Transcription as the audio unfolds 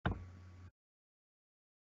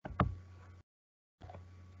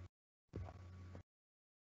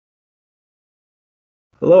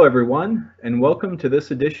Hello everyone, and welcome to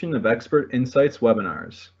this edition of Expert Insights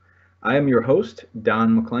webinars. I am your host,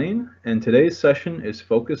 Don McLean, and today's session is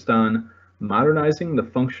focused on modernizing the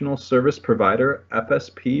functional service provider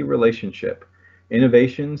FSP relationship,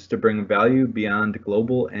 innovations to bring value beyond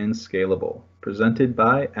global and scalable, presented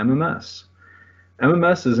by MMS.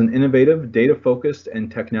 MMS is an innovative, data-focused,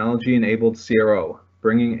 and technology-enabled CRO,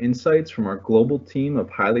 bringing insights from our global team of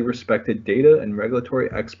highly respected data and regulatory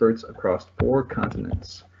experts across 4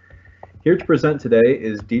 continents. Here to present today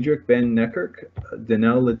is Diederik van Niekerk,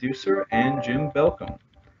 Donnelle LaDouceur, and Jim Balcom.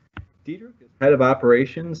 Diederik is head of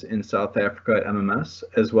operations in South Africa at MMS,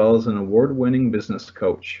 as well as an award-winning business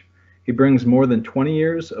coach. He brings more than 20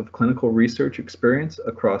 years of clinical research experience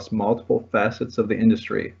across multiple facets of the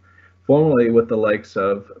industry, formerly with the likes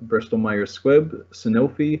of Bristol Myers Squibb,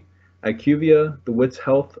 Sanofi, IQVIA, the Wits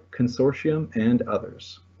Health Consortium, and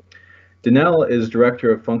others. Donnelle is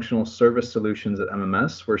Director of Functional Service Solutions at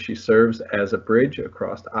MMS, where she serves as a bridge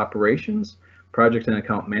across operations, project and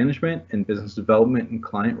account management, and business development and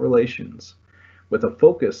client relations, with a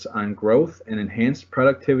focus on growth and enhanced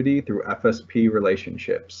productivity through FSP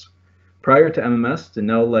relationships. Prior to MMS,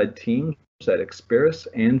 Donnelle led teams at Experis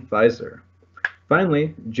and Pfizer.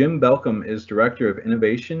 Finally, Jim Balcom is Director of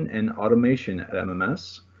Innovation and Automation at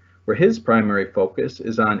MMS, where his primary focus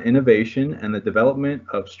is on innovation and the development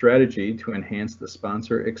of strategy to enhance the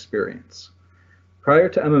sponsor experience. Prior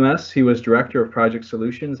to MMS, he was Director of Project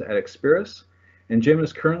Solutions at Experis, and Jim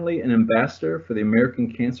is currently an ambassador for the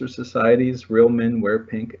American Cancer Society's Real Men Wear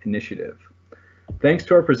Pink initiative. Thanks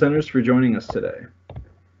to our presenters for joining us today.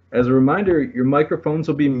 As a reminder, your microphones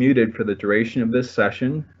will be muted for the duration of this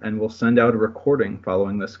session, and we'll send out a recording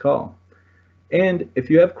following this call. And if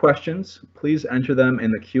you have questions, please enter them in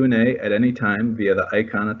the Q&A at any time via the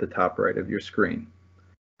icon at the top right of your screen.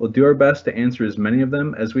 We'll do our best to answer as many of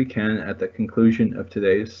them as we can at the conclusion of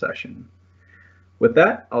today's session. With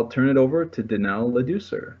that, I'll turn it over to Donnelle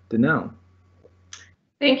LaDouceur. Donnelle.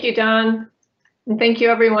 Thank you, Don, and thank you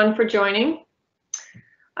everyone for joining.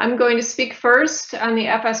 I'm going to speak first on the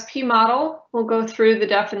FSP model. We'll go through the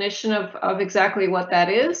definition of exactly what that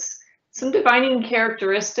is, some defining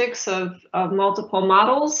characteristics of multiple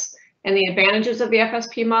models and the advantages of the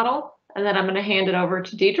FSP model, and then I'm going to hand it over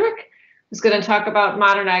to Diederik, who's going to talk about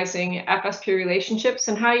modernizing FSP relationships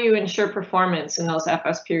and how you ensure performance in those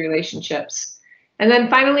FSP relationships. And then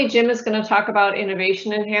finally, Jim is going to talk about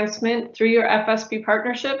innovation enhancement through your FSP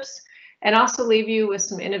partnerships and also leave you with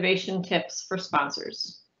some innovation tips for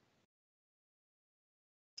sponsors.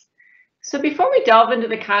 So before we delve into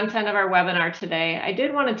the content of our webinar today, I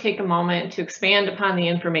did want to take a moment to expand upon the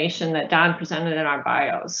information that Don presented in our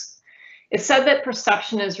bios. It said that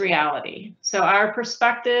perception is reality. So our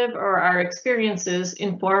perspective or our experiences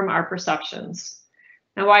inform our perceptions.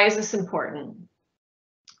 Now, why is this important?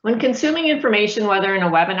 When consuming information, whether in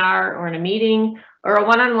a webinar or in a meeting or a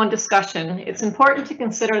one-on-one discussion, it's important to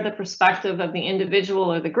consider the perspective of the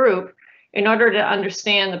individual or the group in order to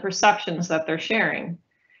understand the perceptions that they're sharing.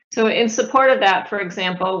 So in support of that, for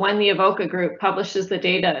example, when the Avoca Group publishes the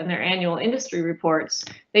data in their annual industry reports,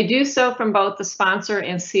 they do so from both the sponsor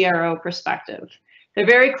and CRO perspective. They're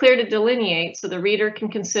very clear to delineate so the reader can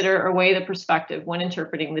consider or weigh the perspective when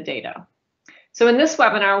interpreting the data. So in this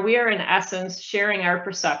webinar, we are in essence sharing our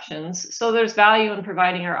perceptions, so there's value in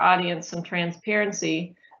providing our audience some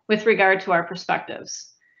transparency with regard to our perspectives.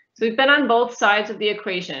 So we've been on both sides of the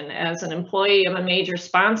equation as an employee of a major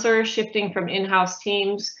sponsor, shifting from in-house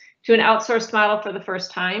teams to an outsourced model for the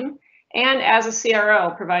first time, and as a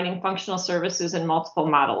CRO providing functional services in multiple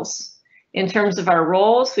models. In terms of our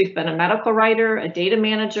roles, we've been a medical writer, a data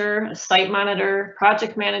manager, a site monitor,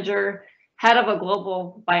 project manager, head of a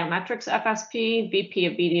global biometrics FSP, VP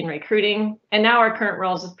of BD and recruiting, and now our current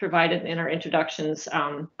roles is provided in our introductions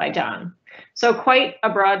by Don. So quite a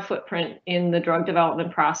broad footprint in the drug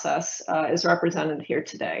development process is represented here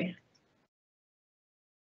today.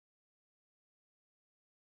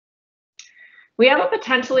 We have a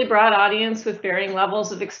potentially broad audience with varying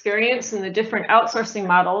levels of experience in the different outsourcing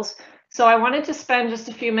models. So I wanted to spend just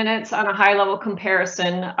a few minutes on a high-level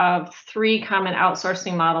comparison of 3 common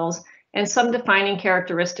outsourcing models and some defining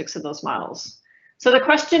characteristics of those models. So the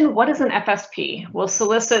question, what is an FSP, will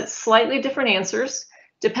solicit slightly different answers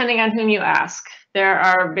depending on whom you ask. There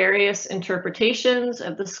are various interpretations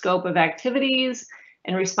of the scope of activities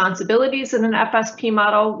and responsibilities in an FSP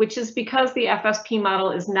model, which is because the FSP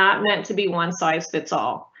model is not meant to be one size fits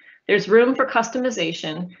all. There's room for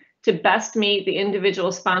customization to best meet the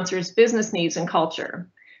individual sponsor's business needs and culture.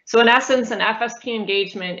 So in essence, an FSP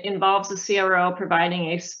engagement involves a CRO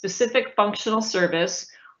providing a specific functional service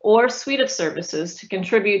or suite of services to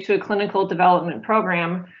contribute to a clinical development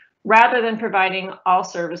program rather than providing all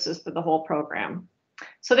services for the whole program.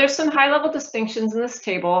 So there's some high-level distinctions in this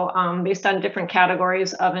table based on different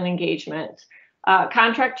categories of an engagement.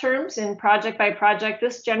 Contract terms in project by project,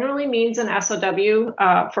 this generally means an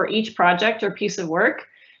SOW for each project or piece of work.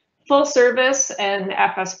 Full service and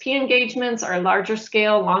FSP engagements are larger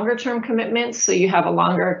scale, longer term commitments, so you have a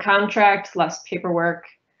longer contract, less paperwork.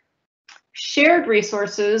 Shared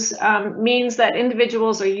resources means that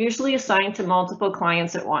individuals are usually assigned to multiple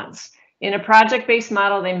clients at once. In a project-based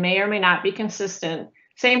model, they may or may not be consistent.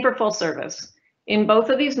 Same for full service. In both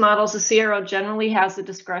of these models, the CRO generally has the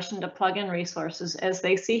discretion to plug in resources as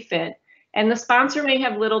they see fit, and the sponsor may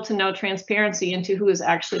have little to no transparency into who is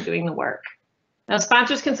actually doing the work. Now,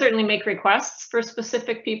 sponsors can certainly make requests for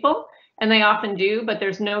specific people, and they often do, but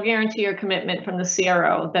there's no guarantee or commitment from the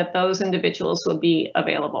CRO that those individuals will be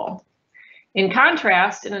available. In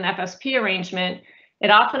contrast, in an FSP arrangement, it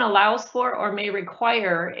often allows for or may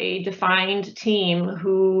require a defined team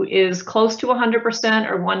who is close to 100%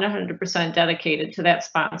 or 100% dedicated to that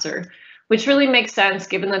sponsor, which really makes sense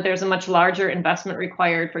given that there's a much larger investment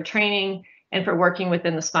required for training and for working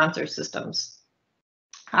within the sponsor systems.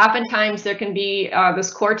 Oftentimes, there can be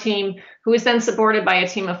this core team who is then supported by a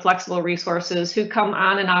team of flexible resources who come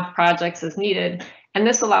on and off projects as needed, and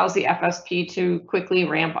this allows the FSP to quickly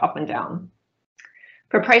ramp up and down.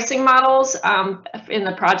 For pricing models in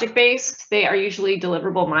the project-based, they are usually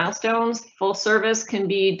deliverable milestones. Full service can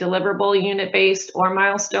be deliverable unit-based or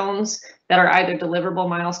milestones that are either deliverable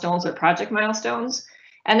milestones or project milestones.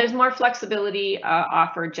 And there's more flexibility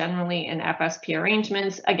offered generally in FSP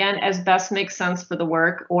arrangements, again, as best makes sense for the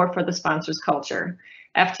work or for the sponsor's culture.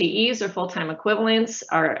 FTEs or full-time equivalents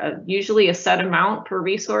are usually a set amount per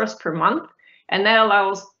resource per month, and that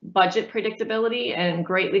allows budget predictability and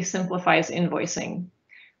greatly simplifies invoicing.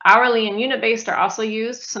 Hourly and unit-based are also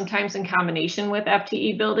used, sometimes in combination with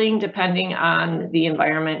FTE building, depending on the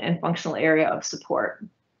environment and functional area of support.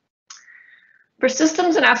 For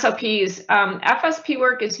systems and SOPs, FSP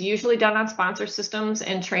work is usually done on sponsor systems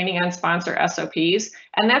and training on sponsor SOPs,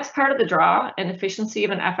 and that's part of the draw and efficiency of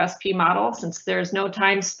an FSP model, since there's no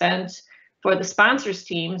time spent for the sponsors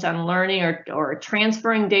teams on learning or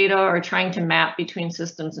transferring data or trying to map between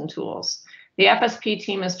systems and tools. The FSP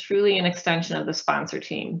team is truly an extension of the sponsor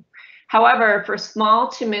team. However, for small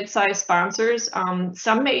to mid-sized sponsors,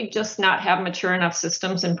 some may just not have mature enough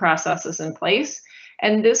systems and processes in place,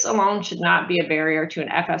 and this alone should not be a barrier to an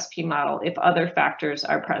FSP model if other factors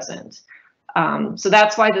are present. So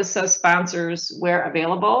that's why this says sponsors where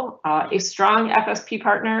available. A strong FSP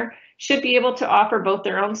partner should be able to offer both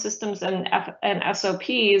their own systems and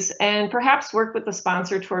SOPs, and perhaps work with the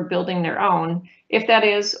sponsor toward building their own, if that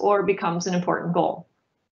is or becomes an important goal.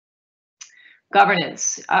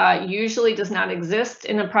 Governance usually does not exist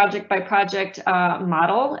in a project-by-project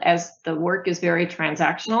model, as the work is very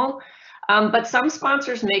transactional. But some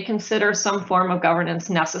sponsors may consider some form of governance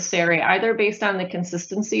necessary, either based on the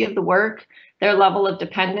consistency of the work, their level of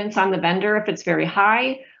dependence on the vendor if it's very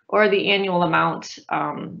high, or the annual amount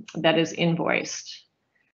that is invoiced.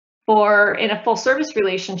 In a full service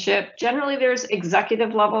relationship, generally there's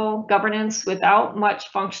executive level governance without much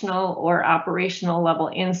functional or operational level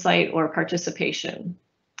insight or participation.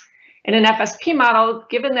 In an FSP model,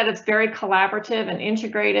 given that it's very collaborative and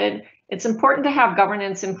integrated, it's important to have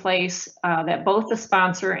governance in place that both the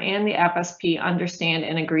sponsor and the FSP understand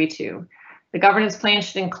and agree to. The governance plan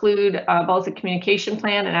should include both a communication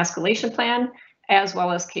plan and escalation plan, as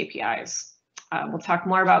well as KPIs. We'll talk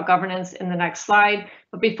more about governance in the next slide,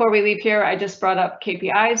 but before we leave here, I just brought up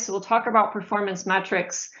KPIs, so we'll talk about performance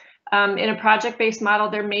metrics. In a project-based model,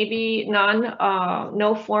 there may be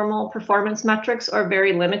no formal performance metrics or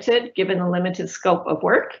very limited, given the limited scope of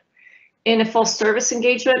work. In a full service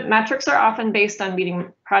engagement, metrics are often based on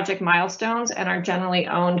meeting project milestones and are generally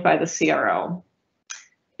owned by the CRO.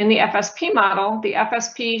 In the FSP model, the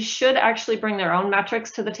FSP should actually bring their own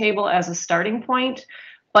metrics to the table as a starting point,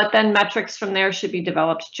 but then metrics from there should be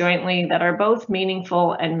developed jointly that are both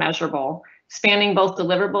meaningful and measurable, spanning both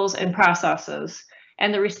deliverables and processes,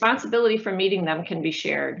 and the responsibility for meeting them can be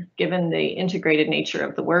shared, given the integrated nature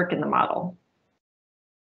of the work in the model.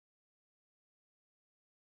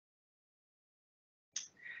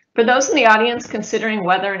 For those in the audience considering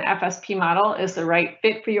whether an FSP model is the right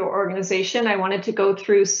fit for your organization, I wanted to go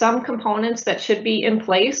through some components that should be in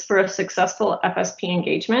place for a successful FSP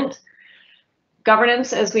engagement.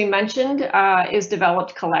 Governance, as we mentioned, is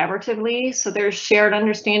developed collaboratively, so there's shared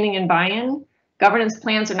understanding and buy-in. Governance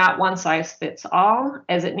plans are not one size fits all,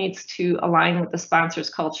 as it needs to align with the sponsor's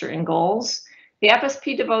culture and goals. The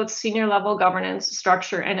FSP devotes senior level governance,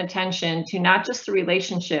 structure, and attention to not just the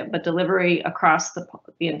relationship, but delivery across the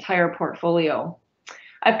entire portfolio.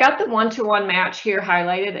 I've got the one-to-one match here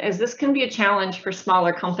highlighted, as this can be a challenge for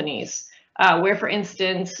smaller companies, where, for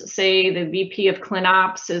instance, say the VP of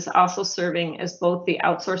ClinOps is also serving as both the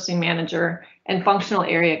outsourcing manager and functional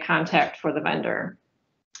area contact for the vendor.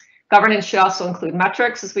 Governance should also include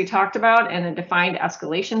metrics, as we talked about, and a defined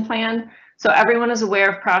escalation plan, so everyone is aware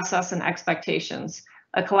of process and expectations.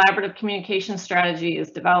 A collaborative communication strategy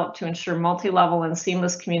is developed to ensure multi-level and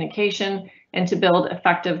seamless communication and to build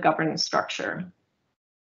effective governance structure.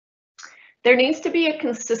 There needs to be a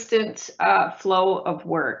consistent flow of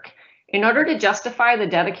work. In order to justify the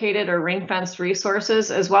dedicated or ring-fenced resources,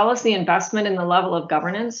 as well as the investment in the level of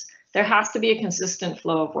governance, there has to be a consistent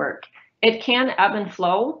flow of work. It can ebb and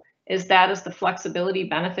flow, as that is the flexibility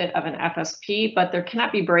benefit of an FSP, but there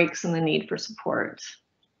cannot be breaks in the need for support.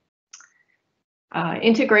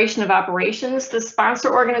 Integration of operations. The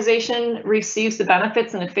sponsor organization receives the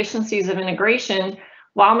benefits and efficiencies of integration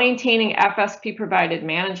while maintaining FSP provided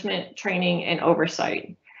management, training, and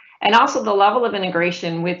oversight. And also the level of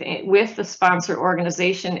integration with the sponsor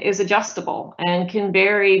organization is adjustable and can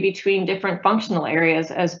vary between different functional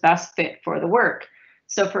areas as best fit for the work.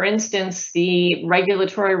 So for instance, the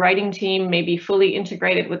regulatory writing team may be fully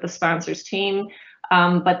integrated with the sponsor's team,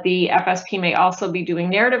 but the FSP may also be doing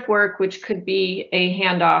narrative work, which could be a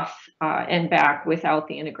handoff and back without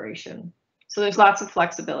the integration. So there's lots of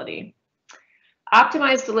flexibility.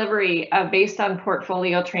 Optimized delivery based on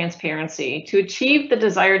portfolio transparency to achieve the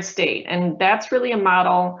desired state. And that's really a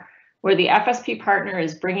model where the FSP partner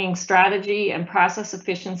is bringing strategy and process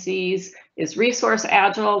efficiencies, is resource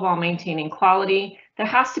agile while maintaining quality. There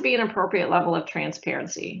has to be an appropriate level of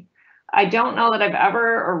transparency. I don't know that I've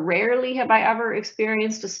ever, or rarely have I ever,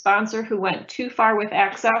 experienced a sponsor who went too far with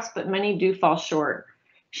access, but many do fall short.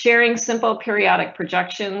 Sharing simple periodic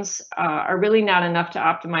projections are really not enough to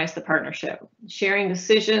optimize the partnership. Sharing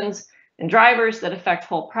decisions and drivers that affect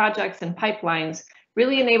whole projects and pipelines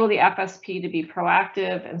really enable the FSP to be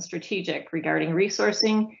proactive and strategic regarding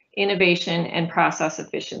resourcing, innovation, and process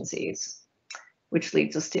efficiencies, which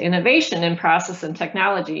leads us to innovation in process and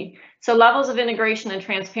technology. So levels of integration and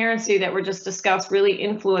transparency that were just discussed really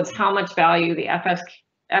influence how much value the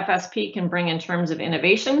FSP can bring in terms of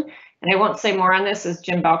innovation. And I won't say more on this, as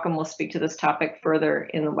Jim Balcom will speak to this topic further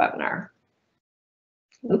in the webinar.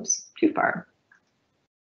 Oops, too far.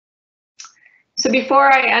 So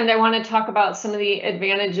before I end, I want to talk about some of the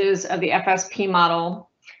advantages of the FSP model.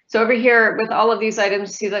 So over here with all of these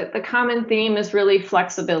items, see that the common theme is really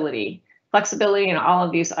flexibility. Flexibility in all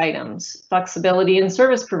of these items. Flexibility in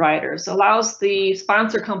service providers allows the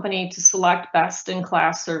sponsor company to select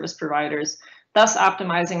best-in-class service providers, thus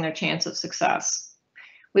optimizing their chance of success.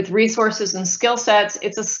 With resources and skill sets,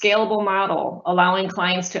 it's a scalable model, allowing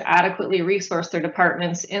clients to adequately resource their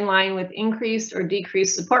departments in line with increased or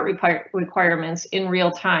decreased support requirements in real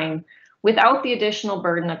time without the additional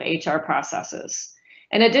burden of HR processes.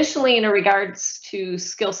 And additionally, in regards to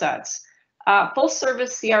skill sets, full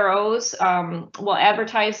service CROs will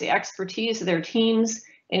advertise the expertise of their teams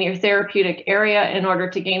in your therapeutic area in order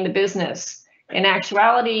to gain the business. In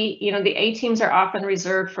actuality, the A teams are often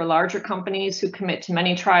reserved for larger companies who commit to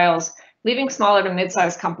many trials, leaving smaller to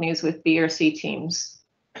mid-sized companies with B or C teams.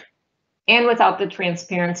 And without the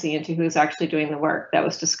transparency into who's actually doing the work that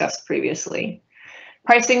was discussed previously.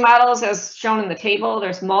 Pricing models, as shown in the table,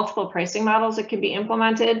 there's multiple pricing models that can be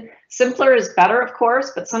implemented. Simpler is better, of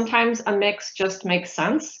course, but sometimes a mix just makes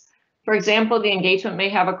sense. For example, the engagement may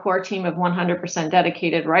have a core team of 100%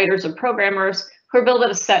 dedicated writers or programmers who are billed at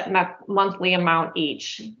a set monthly amount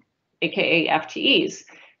each, aka FTEs.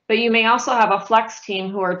 But you may also have a flex team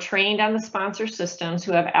who are trained on the sponsor systems,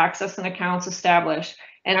 who have access and accounts established,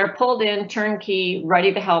 and are pulled in turnkey,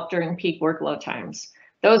 ready to help during peak workload times.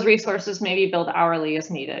 Those resources may be billed hourly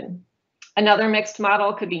as needed. Another mixed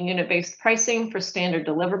model could be unit-based pricing for standard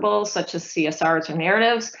deliverables, such as CSRs or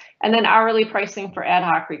narratives, and then hourly pricing for ad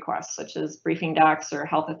hoc requests, such as briefing docs or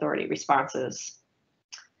health authority responses.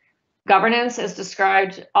 Governance, as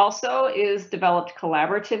described, also is developed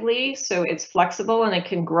collaboratively, so it's flexible and it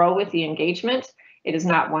can grow with the engagement. It is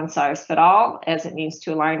not one size fits all, as it needs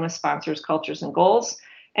to align with sponsors' cultures and goals.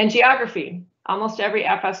 And geography. Almost every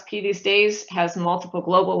FSP these days has multiple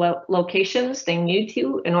global locations they need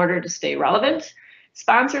to in order to stay relevant.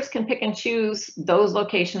 Sponsors can pick and choose those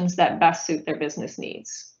locations that best suit their business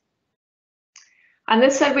needs. On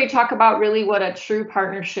this side, we talk about really what a true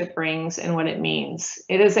partnership brings and what it means.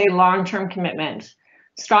 It is a long-term commitment.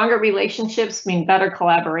 Stronger relationships mean better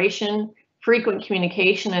collaboration, Frequent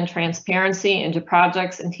communication and transparency into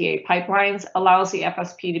projects and TA pipelines allows the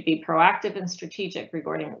FSP to be proactive and strategic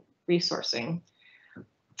regarding resourcing.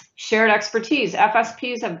 Shared expertise.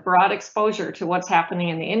 FSPs have broad exposure to what's happening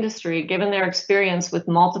in the industry, given their experience with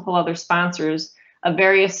multiple other sponsors of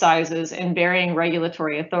various sizes and varying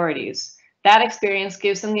regulatory authorities. That experience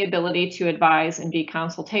gives them the ability to advise and be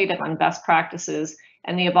consultative on best practices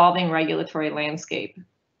and the evolving regulatory landscape.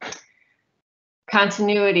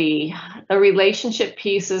 Continuity. The relationship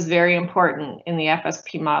piece is very important in the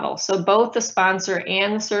FSP model. So both the sponsor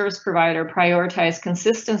and the service provider prioritize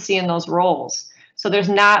consistency in those roles. So there's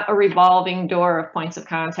not a revolving door of points of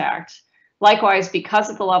contact. Likewise, because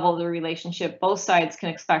of the level of the relationship, both sides can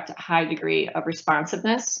expect a high degree of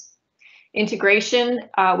responsiveness. Integration,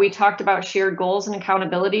 we talked about shared goals and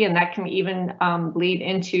accountability, and that can even bleed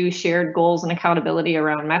into shared goals and accountability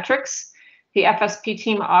around metrics. The FSP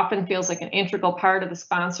team often feels like an integral part of the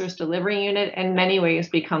sponsor's delivery unit and in many ways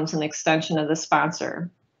becomes an extension of the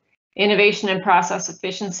sponsor. Innovation and process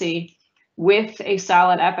efficiency. With a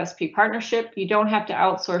solid FSP partnership, you don't have to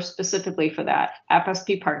outsource specifically for that.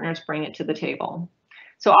 FSP partners bring it to the table.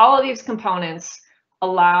 So all of these components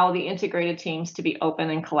allow the integrated teams to be open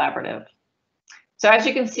and collaborative. So as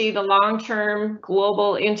you can see, the long-term,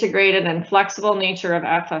 global, integrated, and flexible nature of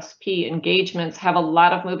FSP engagements have a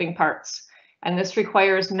lot of moving parts, and this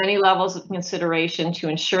requires many levels of consideration to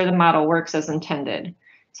ensure the model works as intended.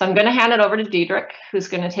 So I'm going to hand it over to Diederik, who's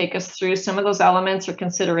going to take us through some of those elements or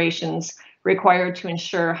considerations required to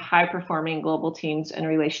ensure high-performing global teams and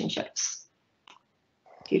relationships.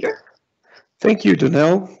 Diederik? Thank you,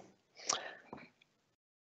 Donnelle.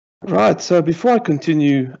 Right, so before I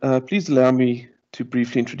continue, please allow me to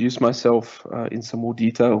briefly introduce myself in some more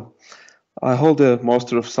detail. I hold a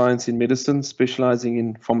Master of Science in Medicine, specializing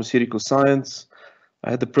in pharmaceutical science. I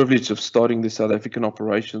had the privilege of starting the South African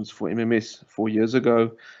operations for MMS 4 years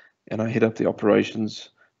ago, and I head up the operations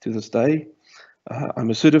to this day. I'm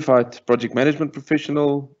a certified project management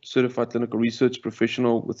professional, certified clinical research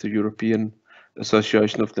professional with the European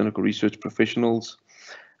Association of Clinical Research Professionals.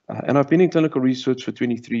 And I've been in clinical research for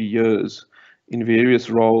 23 years in various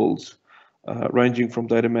roles, ranging from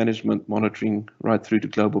data management, monitoring, right through to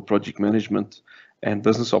global project management and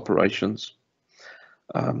business operations.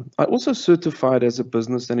 I also certified as a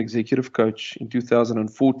business and executive coach in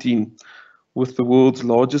 2014 with the world's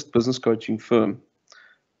largest business coaching firm.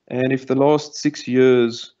 And if the last 6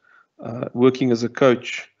 years working as a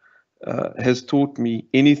coach has taught me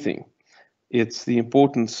anything, it's the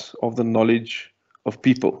importance of the knowledge of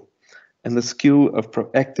people and the skill of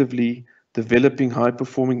proactively developing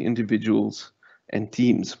high-performing individuals and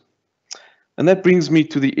teams. And that brings me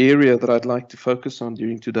to the area that I'd like to focus on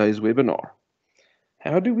during today's webinar.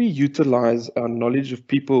 How do we utilize our knowledge of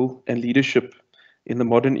people and leadership in the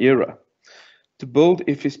modern era to build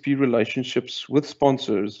FSP relationships with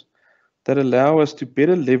sponsors that allow us to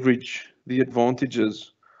better leverage the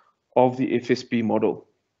advantages of the FSP model?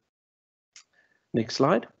 Next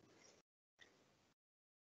slide.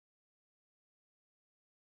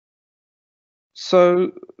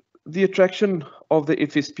 So the attraction of the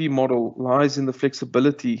FSP model lies in the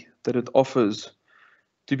flexibility that it offers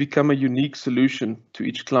to become a unique solution to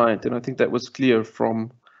each client. And I think that was clear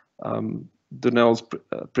from Donnelle's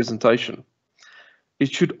presentation.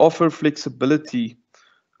 It should offer flexibility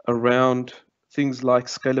around things like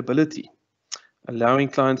scalability, allowing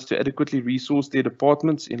clients to adequately resource their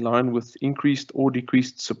departments in line with increased or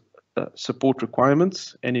decreased support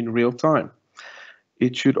requirements and in real time.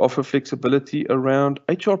 It should offer flexibility around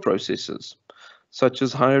HR processes, such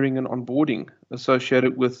as hiring and onboarding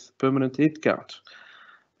associated with permanent headcount.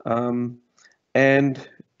 And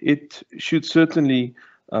it should certainly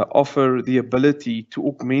offer the ability to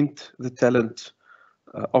augment the talent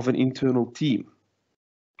of an internal team.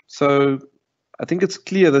 So I think it's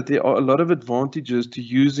clear that there are a lot of advantages to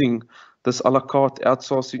using this a la carte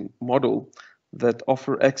outsourcing model that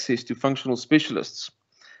offer access to functional specialists.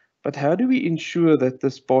 But how do we ensure that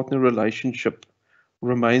this partner relationship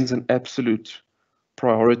remains an absolute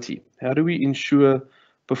priority? How do we ensure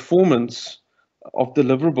performance of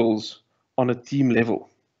deliverables on a team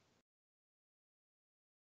level?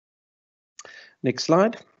 Next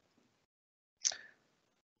slide.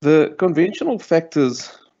 The conventional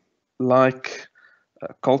factors like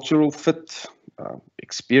cultural fit,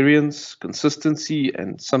 experience, consistency,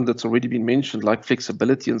 and some that's already been mentioned like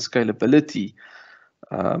flexibility and scalability,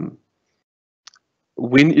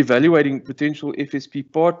 when evaluating potential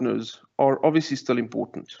FSP partners are obviously still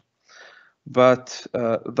important, but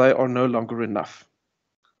they are no longer enough.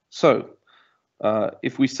 So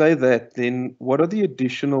If we say that, then what are the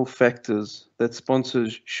additional factors that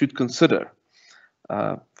sponsors should consider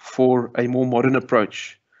for a more modern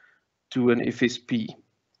approach to an FSP?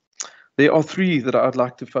 There are three that I'd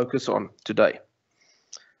like to focus on today.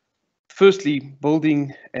 Firstly,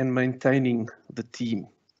 building and maintaining the team.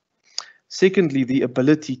 Secondly, the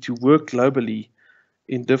ability to work globally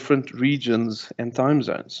in different regions and time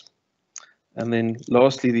zones. And then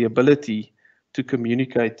lastly, the ability to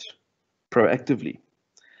communicate proactively.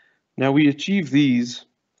 Now, we achieve these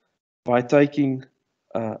by taking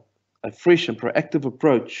a fresh and proactive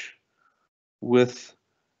approach with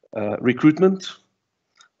recruitment,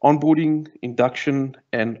 onboarding, induction,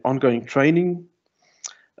 and ongoing training,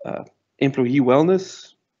 employee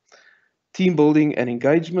wellness, team building and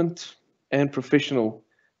engagement, and professional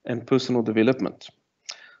and personal development.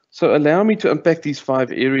 So allow me to unpack these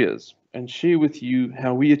 5 areas and share with you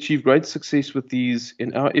how we achieve great success with these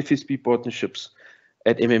in our FSP partnerships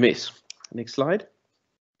at MMS. Next slide.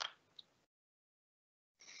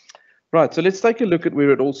 Right, so let's take a look at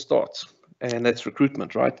where it all starts, and that's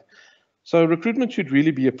recruitment, right? So recruitment should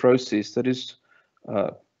really be a process that is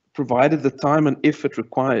provided the time and effort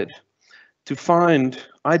required to find,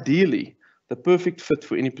 ideally, the perfect fit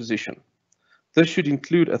for any position. This should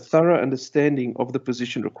include a thorough understanding of the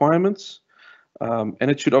position requirements, and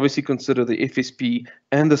it should obviously consider the FSP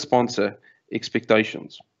and the sponsor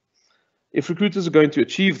expectations. If recruiters are going to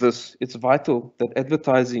achieve this, it's vital that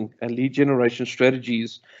advertising and lead generation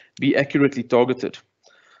strategies be accurately targeted.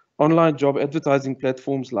 Online job advertising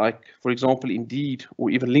platforms like, for example, Indeed or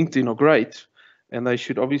even LinkedIn are great, and they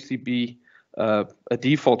should obviously be a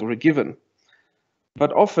default or a given.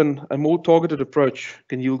 But often, a more targeted approach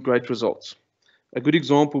can yield great results. A good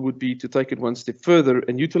example would be to take it one step further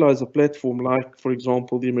and utilize a platform like, for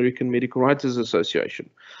example, the American Medical Writers Association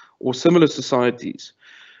or similar societies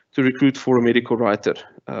to recruit for a medical writer,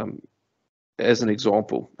 as an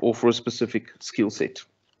example, or for a specific skill set.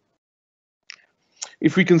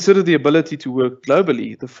 If we consider the ability to work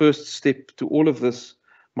globally, the first step to all of this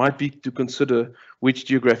might be to consider which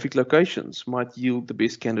geographic locations might yield the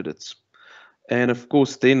best candidates. And of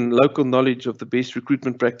course, then local knowledge of the best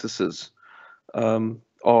recruitment practices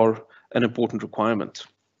are an important requirement.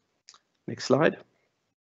 Next slide.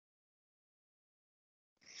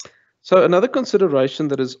 So another consideration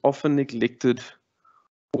that is often neglected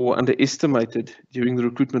or underestimated during the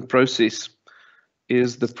recruitment process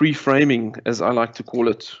is the pre-framing, as I like to call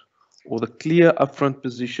it, or the clear upfront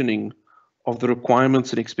positioning of the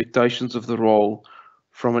requirements and expectations of the role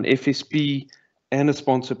from an FSP and a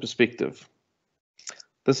sponsor perspective.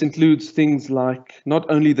 This includes things like not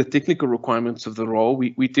only the technical requirements of the role,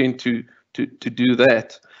 we tend to do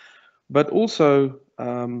that, but also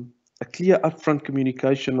a clear upfront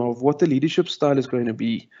communication of what the leadership style is going to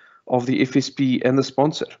be of the FSP and the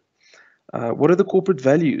sponsor. What are the corporate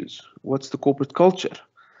values? What's the corporate culture?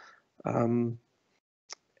 And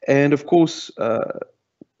of course,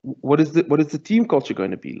 what is the team culture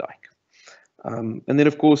going to be like? And then,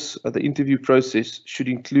 of course, the interview process should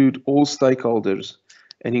include all stakeholders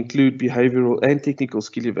and include behavioral and technical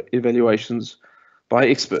skill evaluations by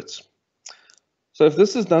experts. So if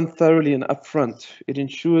this is done thoroughly and upfront, it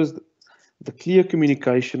ensures the clear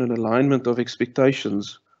communication and alignment of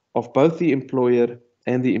expectations of both the employer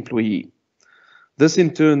and the employee. This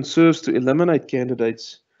in turn serves to eliminate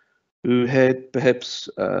candidates who had perhaps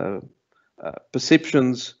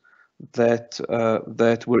perceptions that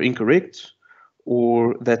were incorrect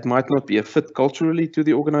or that might not be a fit culturally to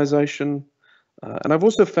the organization. And I've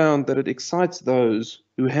also found that it excites those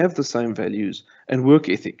who have the same values and work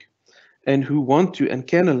ethic and who want to and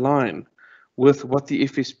can align with what the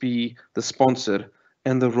FSP, the sponsor,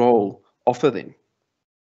 and the role offer them.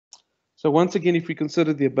 So once again, if we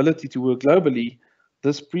consider the ability to work globally,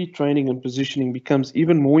 this pre-training and positioning becomes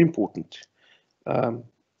even more important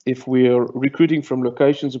if we are recruiting from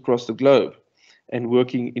locations across the globe and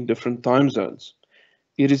working in different time zones.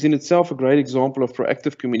 It is in itself a great example of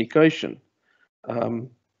proactive communication and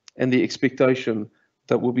the expectation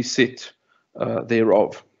that will be set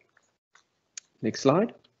thereof. Next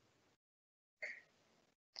slide.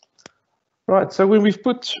 Right, so when we've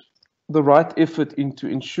put the right effort into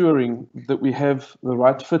ensuring that we have the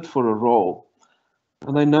right fit for a role,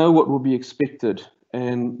 and they know what will be expected,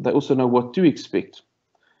 and they also know what to expect,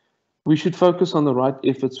 we should focus on the right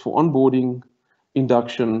efforts for onboarding,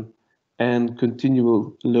 induction, and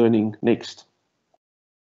continual learning next.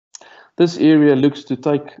 This area looks to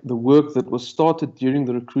take the work that was started during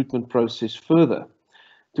the recruitment process further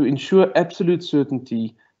to ensure absolute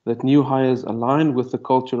certainty that new hires align with the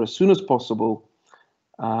culture as soon as possible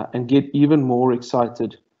and get even more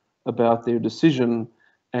excited about their decision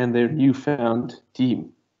and their newfound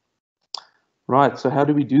team. Right, so how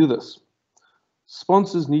do we do this?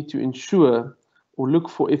 Sponsors need to ensure or look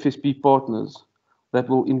for FSP partners that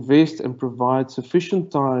will invest and provide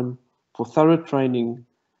sufficient time for thorough training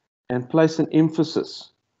and place an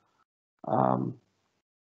emphasis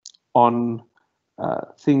on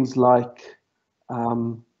things like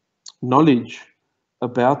knowledge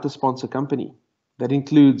about the sponsor company. That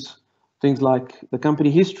includes things like the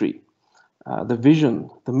company history, the vision,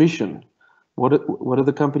 the mission, what are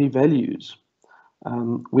the company values,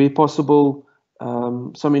 where possible,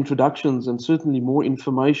 some introductions and certainly more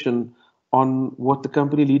information on what the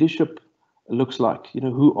company leadership looks like. You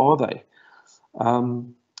know, who are they?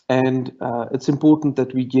 And it's important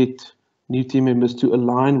that we get new team members to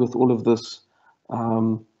align with all of this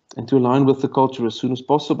and to align with the culture as soon as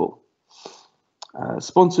possible.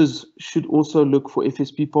 Sponsors should also look for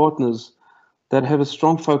FSP partners that have a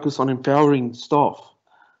strong focus on empowering staff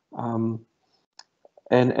and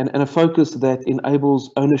a focus that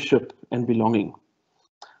enables ownership and belonging.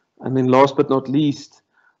 And then last but not least,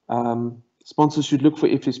 sponsors should look for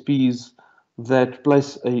FSPs that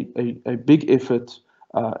place a big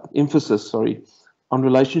emphasis on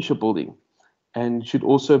relationship building, and should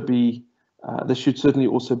also be this should certainly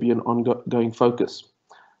also be an ongoing focus.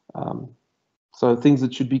 So things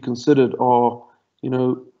that should be considered are, you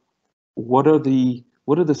know, what are the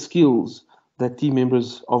skills that team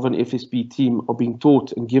members of an FSP team are being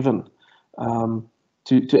taught and given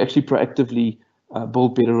to actually proactively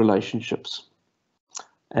build better relationships.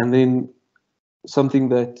 And then something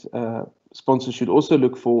that sponsors should also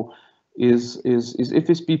look for is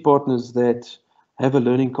FSP partners that have a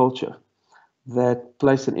learning culture, that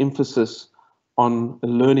place an emphasis on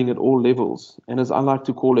learning at all levels, and as I like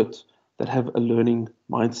to call it, that have a learning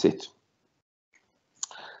mindset.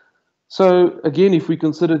 So again, if we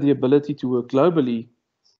consider the ability to work globally,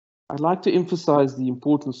 I'd like to emphasize the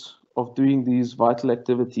importance of doing these vital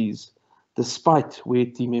activities despite where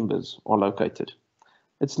team members are located.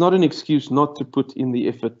 It's not an excuse not to put in the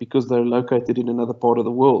effort because they're located in another part of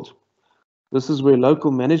the world. This is where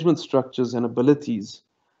local management structures and abilities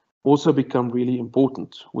also become really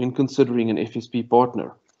important when considering an FSP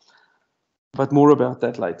partner. But more about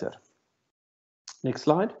that later. Next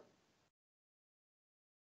slide.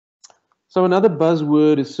 So another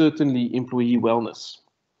buzzword is certainly employee wellness.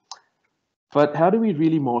 But how do we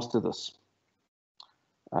really master this?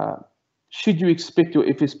 Should you expect your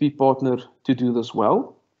FSP partner to do this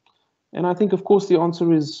well? And I think, of course, the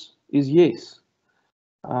answer is yes.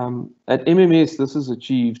 At MMS, this is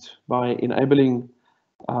achieved by enabling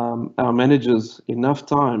our managers enough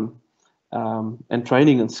time and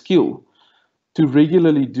training and skill to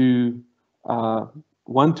regularly do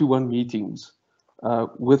one-to-one meetings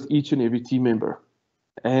with each and every team member.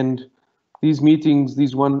 And these meetings,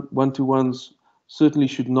 these one-to-ones, certainly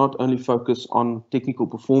should not only focus on technical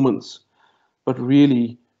performance, but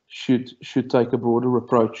really should take a broader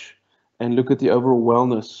approach and look at the overall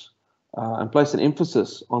wellness and place an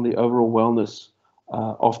emphasis on the overall wellness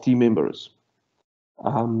of team members.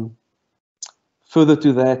 Further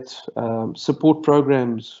to that, support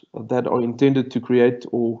programs that are intended to create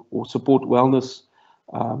or support wellness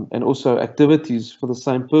and also activities for the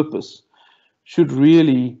same purpose should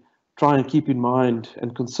really try and keep in mind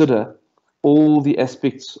and consider all the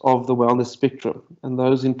aspects of the wellness spectrum, and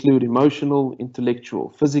those include emotional, intellectual,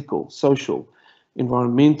 physical, social,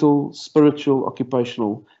 environmental, spiritual,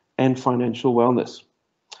 occupational, and financial wellness.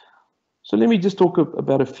 So let me just talk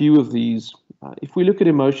about a few of these. If we look at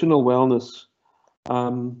emotional wellness,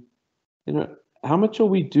 you know, how much are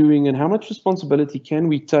we doing and how much responsibility can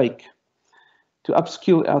we take to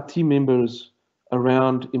upskill our team members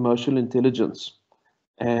around emotional intelligence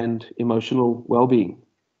and emotional well-being?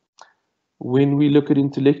 When we look at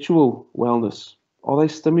intellectual wellness, are they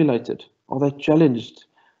stimulated? Are they challenged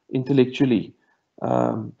intellectually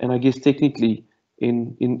and I guess technically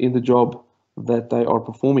in the job that they are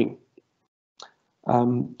performing?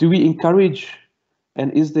 Do we encourage,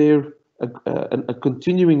 and is there a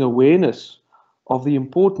continuing awareness of the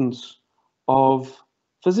importance of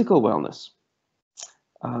physical wellness?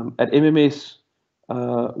 At MMS,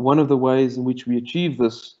 one of the ways in which we achieve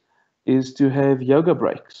this is to have yoga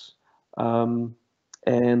breaks. And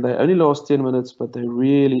they only last 10 minutes, but they're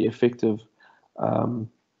really effective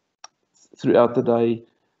throughout the day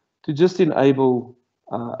to just enable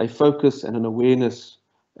a focus and an awareness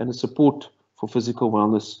and a support for physical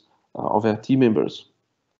wellness of our team members.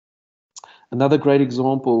 Another great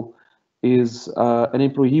example is an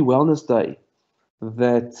employee wellness day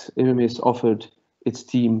that MMS offered its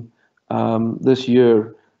team this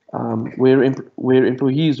year where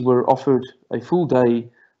employees were offered a full day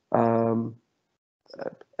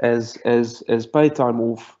as paid time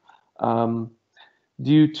off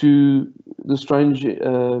due to the strange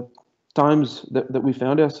times that we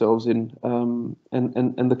found ourselves in and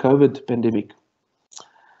the COVID pandemic.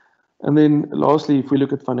 And then lastly, if we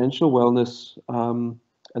look at financial wellness,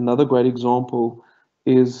 another great example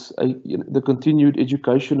is the continued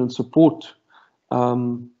education and support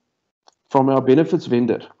from our benefits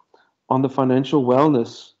vendor on the financial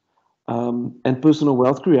wellness and personal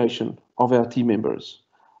wealth creation of our team members.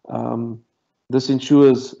 This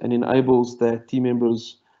ensures and enables that team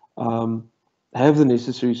members have the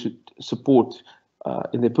necessary support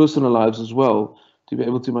in their personal lives as well to be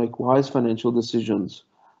able to make wise financial decisions.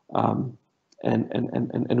 And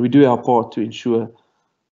we do our part to ensure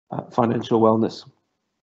financial wellness.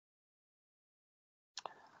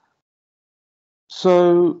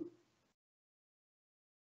 So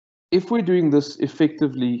if we're doing this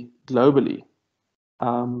effectively globally,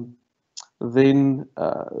 then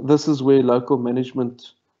this is where local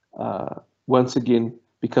management once again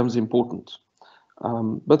becomes important.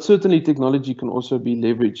 But certainly technology can also be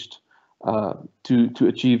leveraged to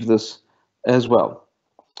achieve this as well.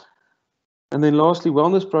 And then lastly,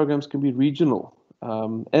 wellness programs can be regional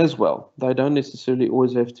as well. They don't necessarily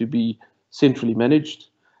always have to be centrally managed,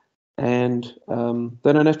 and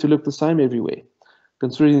they don't have to look the same everywhere,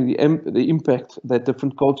 considering the impact that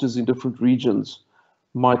different cultures in different regions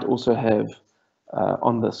might also have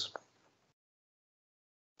on this.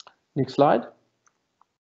 Next slide.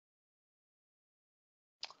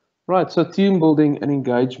 Right, so team building and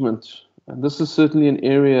engagement. And this is certainly an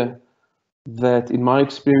area that, in my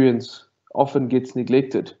experience, often gets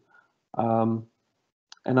neglected.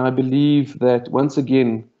 And I believe that, once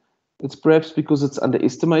again, it's perhaps because it's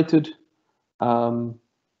underestimated, or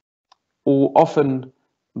often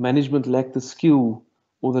management lack the skill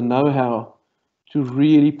or the know-how to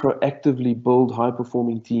really proactively build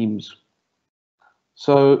high-performing teams.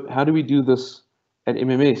 So how do we do this at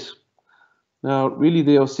MMS? Now, really,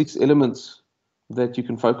 there are 6 elements that you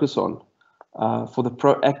can focus on for the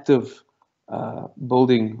proactive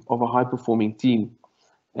building of a high-performing team.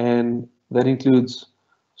 And that includes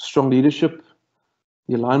strong leadership,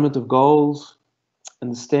 the alignment of goals,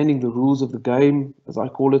 understanding the rules of the game, as I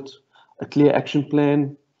call it, a clear action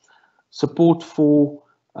plan, support for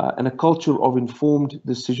and a culture of informed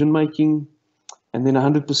decision-making, and then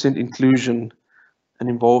 100% inclusion and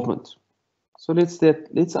involvement. So let's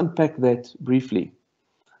unpack that briefly.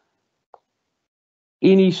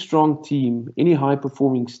 Any strong team, any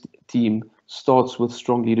high-performing team starts with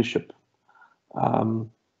strong leadership.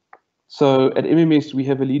 So at MMS, we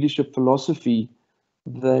have a leadership philosophy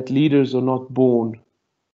that leaders are not born,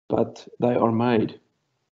 but they are made.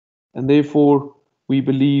 And therefore, we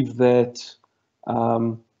believe that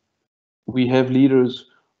we have leaders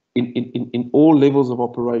in all levels of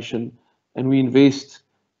operation, and we invest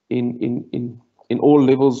in all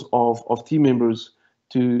levels of team members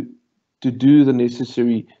to do the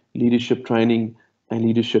necessary leadership training and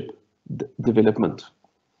leadership development.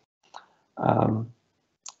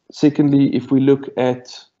 Secondly, if we look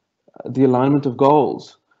at the alignment of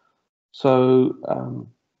goals, so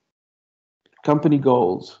company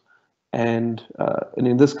goals and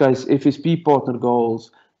in this case FSP partner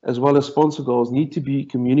goals as well as sponsor goals need to be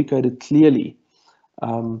communicated clearly,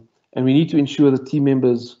 and we need to ensure that team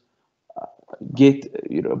members get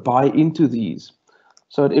buy into these.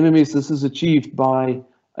 So at MMS, this is achieved by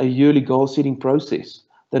a yearly goal setting process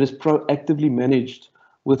that is proactively managed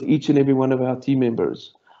with each and every one of our team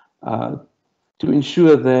members to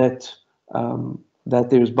ensure that that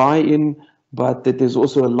there's buy-in, but that there's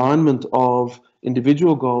also alignment of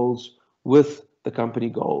individual goals with the company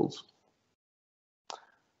goals.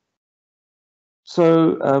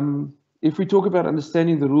 So if we talk about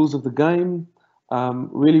understanding the rules of the game,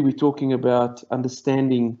 really we're talking about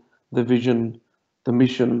understanding the vision, the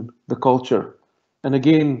mission, the culture, and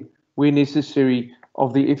again, where necessary,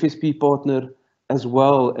 of the FSP partner as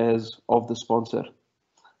well as of the sponsor.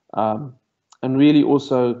 And really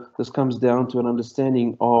also this comes down to an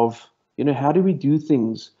understanding of, how do we do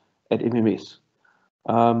things at MMS?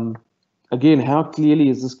 Again, how clearly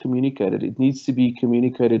is this communicated? It needs to be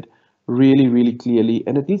communicated really, really clearly,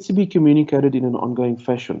 and it needs to be communicated in an ongoing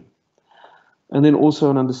fashion. And then also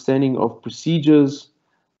an understanding of procedures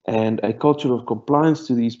and a culture of compliance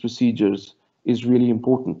to these procedures is really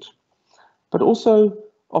important. But also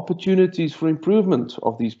opportunities for improvement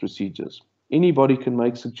of these procedures. Anybody can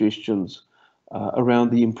make suggestions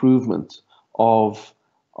around the improvement of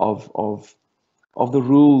the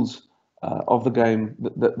rules of the game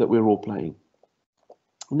that we're all playing.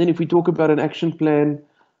 And then if we talk about an action plan,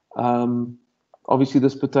 obviously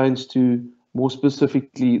this pertains to more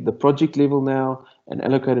specifically the project level now and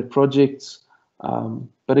allocated projects.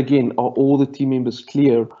 But again, are all the team members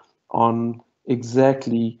clear on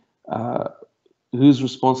exactly who's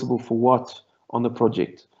responsible for what on the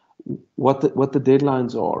project, what the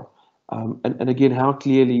deadlines are, and again, how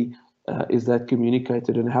clearly is that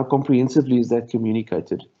communicated and how comprehensively is that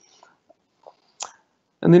communicated?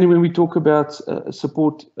 And then when we talk about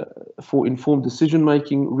support for informed decision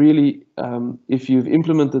making, really, if you've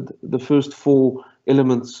implemented the first 4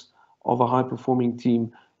 elements of a high performing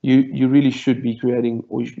team, you really should be creating,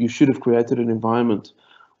 or you should have created an environment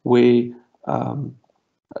where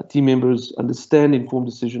team members understand informed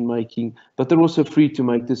decision making, but they're also free to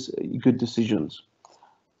make good decisions.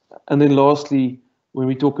 And then lastly, when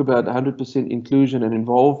we talk about 100% inclusion and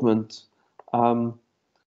involvement,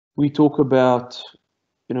 we talk about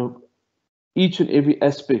each and every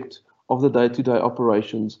aspect of the day-to-day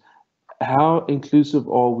operations. How inclusive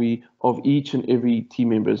are we of each and every team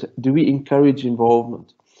members? Do we encourage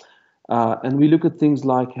involvement? And we look at things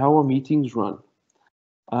like how are meetings run?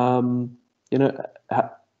 Are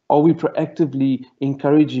we proactively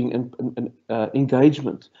encouraging and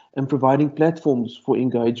engagement and providing platforms for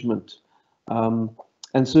engagement? And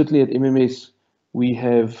certainly at MMS, we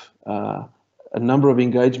have a number of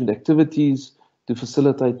engagement activities to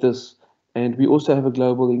facilitate this. And we also have a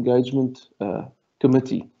global engagement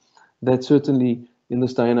committee that certainly in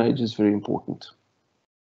this day and age is very important.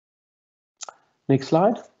 Next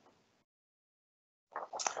slide.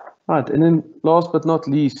 Right, and then last but not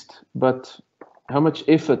least, but how much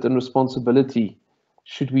effort and responsibility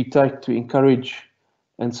should we take to encourage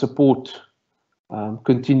and support the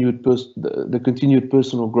continued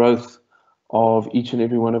personal growth of each and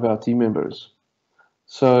every one of our team members?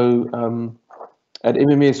 So at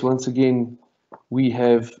MMS, once again, we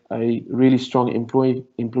have a really strong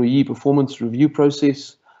employee performance review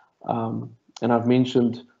process. And I've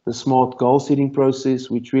mentioned the SMART goal setting process,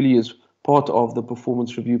 which really is part of the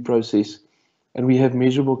performance review process. And we have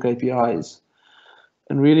measurable KPIs.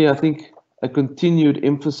 And really, I think a continued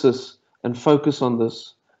emphasis and focus on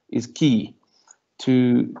this is key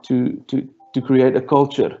to create a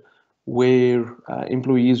culture where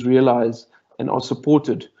employees realize and are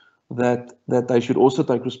supported that they should also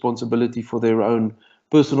take responsibility for their own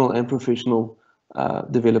personal and professional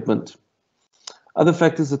development. Other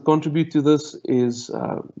factors that contribute to this is,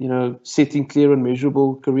 setting clear and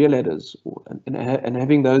measurable career ladders and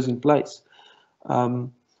having those in place.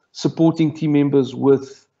 Supporting team members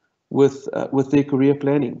with their career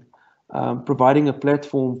planning, providing a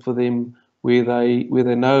platform for them where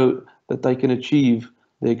they know that they can achieve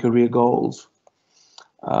their career goals.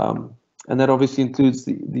 And that obviously includes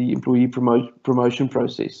the employee promotion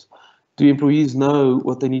process. Do employees know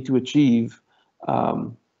what they need to achieve?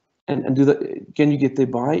 And can you get their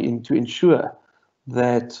buy-in to ensure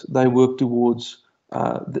that they work towards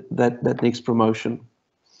that next promotion?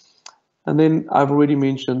 And then I've already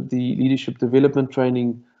mentioned the leadership development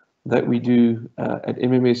training that we do at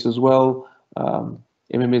MMS as well.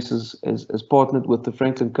 MMS has partnered with the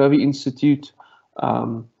Franklin Covey Institute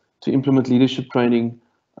to implement leadership training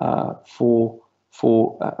for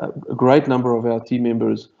a great number of our team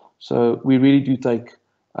members. So we really do take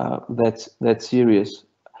that serious,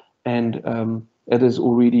 and it has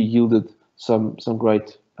already yielded some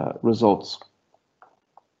great results.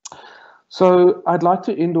 So I'd like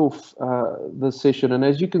to end off this session, and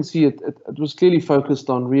as you can see, it was clearly focused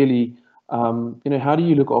on really, how do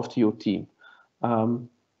you look after your team?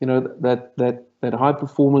 That high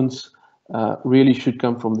performance really should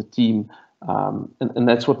come from the team, and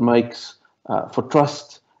that's what makes for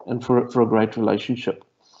trust and for a great relationship.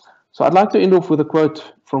 So I'd like to end off with a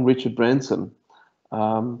quote from Richard Branson.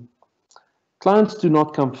 Clients do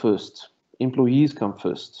not come first, employees come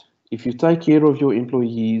first. If you take care of your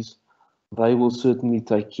employees, they will certainly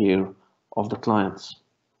take care of the clients.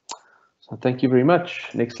 So thank you very much.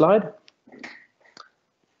 Next slide.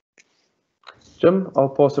 Jim, I'll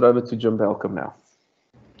pass it over to Jim Balcom now.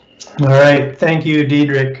 All right, thank you,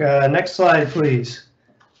 Diederik. Next slide, please.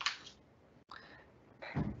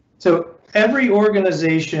 So every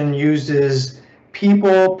organization uses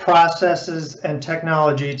people, processes, and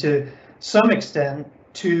technology to some extent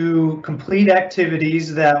to complete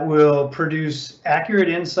activities that will produce accurate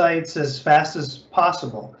insights as fast as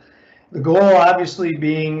possible. The goal obviously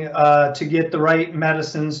being to get the right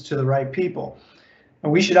medicines to the right people.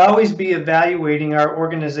 And we should always be evaluating our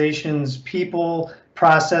organization's people,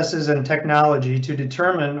 processes, and technology to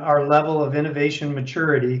determine our level of innovation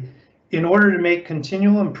maturity in order to make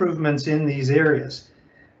continual improvements in these areas.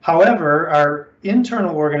 However, our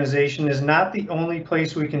internal organization is not the only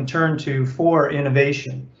place we can turn to for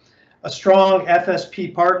innovation. A strong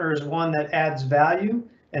FSP partner is one that adds value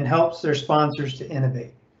and helps their sponsors to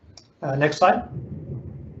innovate. Next slide.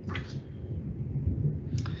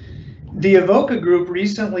 The Evoca Group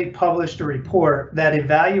recently published a report that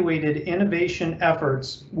evaluated innovation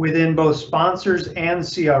efforts within both sponsors and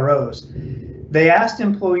CROs. They asked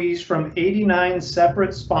employees from 89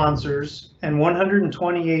 separate sponsors and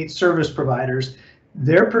 128 service providers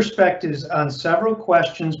their perspectives on several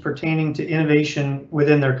questions pertaining to innovation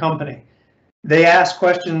within their company. They asked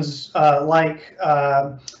questions like,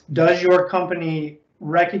 does your company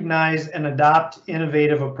recognize and adopt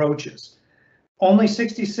innovative approaches? Only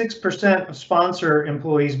 66% of sponsor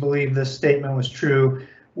employees believe this statement was true,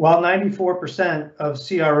 while 94% of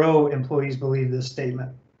CRO employees believe this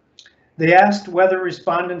statement. They asked whether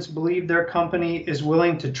respondents believe their company is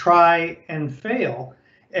willing to try and fail,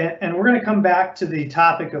 and we're going to come back to the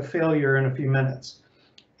topic of failure in a few minutes.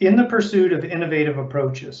 In the pursuit of innovative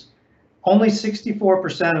approaches, only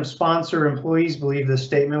 64% of sponsor employees believe this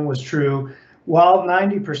statement was true, while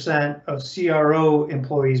 90% of CRO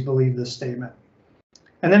employees believe this statement.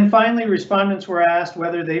 And then finally, respondents were asked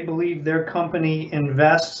whether they believe their company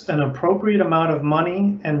invests an appropriate amount of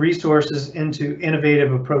money and resources into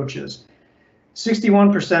innovative approaches.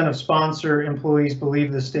 61% of sponsor employees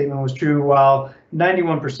believe this statement was true, while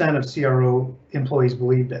 91% of CRO employees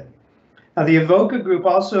believed it. Now, the Evoca Group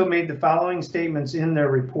also made the following statements in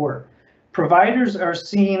their report. Providers are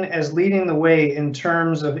seen as leading the way in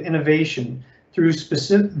terms of innovation. Through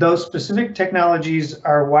those specific technologies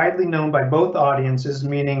are widely known by both audiences,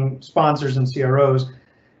 meaning sponsors and CROs.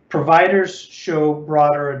 Providers show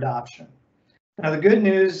broader adoption. Now, the good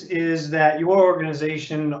news is that your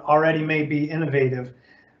organization already may be innovative,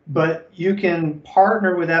 but you can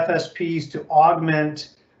partner with FSPs to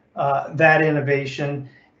augment that innovation.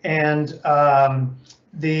 And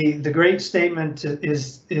the great statement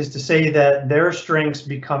is to say that their strengths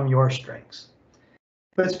become your strengths.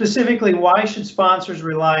 But specifically, why should sponsors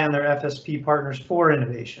rely on their FSP partners for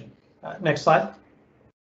innovation? Next slide.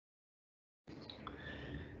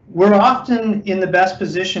 We're often in the best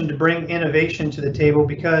position to bring innovation to the table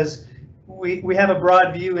because we have a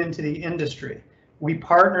broad view into the industry. We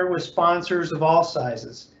partner with sponsors of all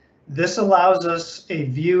sizes. This allows us a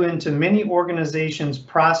view into many organizations'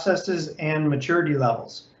 processes and maturity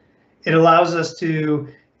levels. It allows us to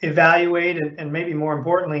evaluate and maybe more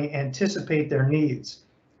importantly, anticipate their needs.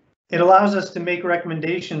 It allows us to make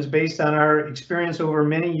recommendations based on our experience over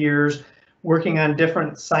many years working on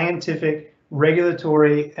different scientific,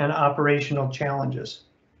 regulatory, and operational challenges.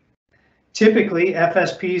 Typically,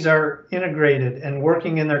 FSPs are integrated and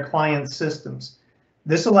working in their clients' systems.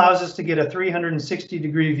 This allows us to get a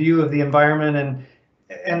 360-degree view of the environment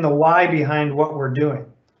and the why behind what we're doing.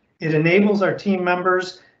 It enables our team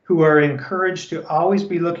members who are encouraged to always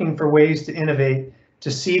be looking for ways to innovate to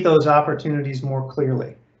see those opportunities more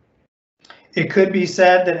clearly. It could be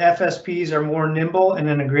said that FSPs are more nimble and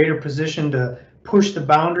in a greater position to push the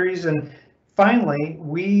boundaries. And finally,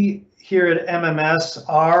 we here at MMS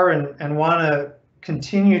are and want to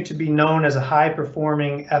continue to be known as a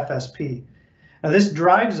high-performing FSP. Now, this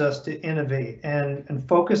drives us to innovate and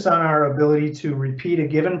focus on our ability to repeat a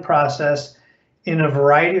given process in a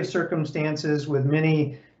variety of circumstances with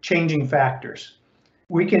many changing factors.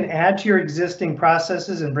 We can add to your existing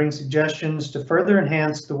processes and bring suggestions to further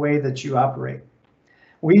enhance the way that you operate.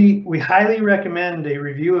 We highly recommend a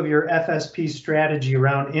review of your FSP strategy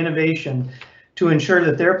around innovation to ensure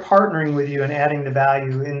that they're partnering with you and adding the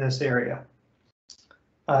value in this area.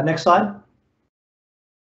 Next slide.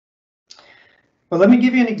 Well, let me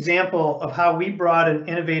give you an example of how we brought an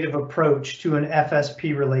innovative approach to an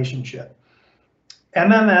FSP relationship.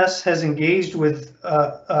 MMS has engaged with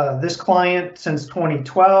this client since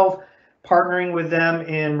 2012, partnering with them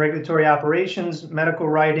in regulatory operations, medical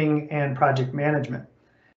writing, and project management.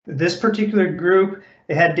 This particular group,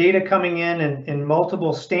 they had data coming in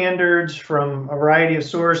multiple standards from a variety of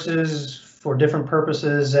sources for different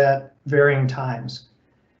purposes at varying times.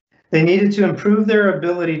 They needed to improve their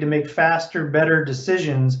ability to make faster, better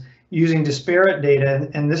decisions using disparate data,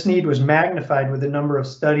 and this need was magnified with the number of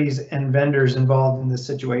studies and vendors involved in this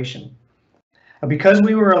situation. Because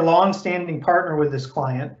we were a long-standing partner with this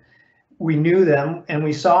client, we knew them and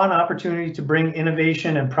we saw an opportunity to bring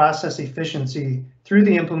innovation and process efficiency through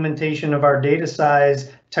the implementation of our data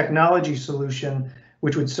size technology solution,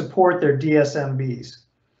 which would support their DSMBs.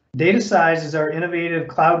 Data size is our innovative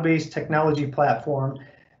cloud-based technology platform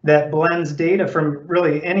that blends data from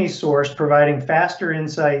really any source, providing faster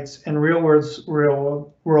insights and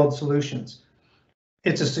real-world solutions.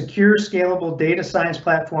 It's a secure, scalable data science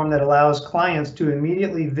platform that allows clients to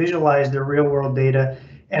immediately visualize their real-world data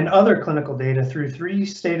and other clinical data through 3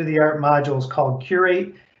 state-of-the-art modules called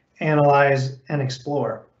Curate, Analyze, and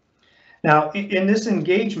Explore. Now, in this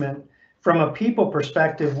engagement, from a people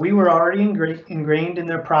perspective, we were already ingrained in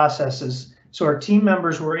their processes, so our team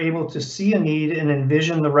members were able to see a need and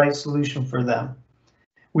envision the right solution for them.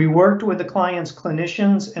 We worked with the client's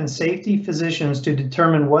clinicians and safety physicians to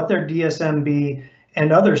determine what their DSMB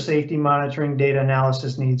and other safety monitoring data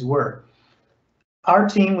analysis needs were. Our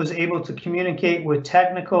team was able to communicate with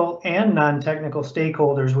technical and non-technical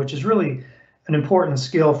stakeholders, which is really an important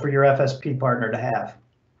skill for your FSP partner to have.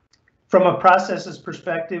 From a processes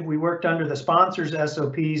perspective, we worked under the sponsor's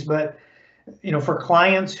SOPs, but for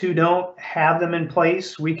clients who don't have them in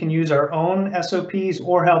place, we can use our own SOPs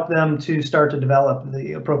or help them to start to develop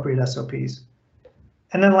the appropriate SOPs.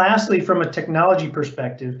 And then lastly, from a technology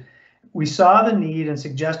perspective, we saw the need and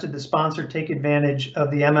suggested the sponsor take advantage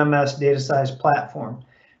of the MMS data size platform.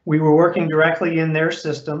 We were working directly in their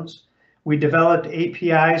systems. We developed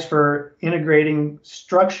APIs for integrating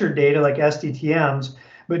structured data like SDTMs,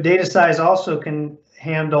 but data size also can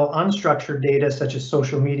handle unstructured data such as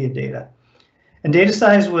social media data. And data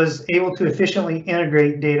size was able to efficiently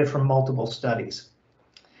integrate data from multiple studies.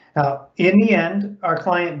 Now, in the end, our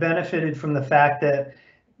client benefited from the fact that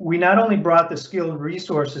we not only brought the skilled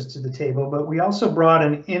resources to the table, but we also brought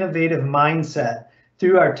an innovative mindset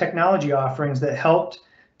through our technology offerings that helped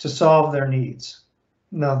to solve their needs.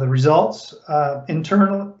 Now, the results,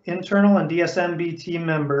 internal and DSMB team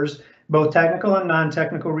members, both technical and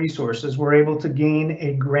non-technical resources, were able to gain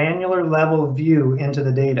a granular level view into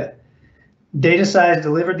the data. Data size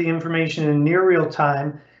delivered the information in near real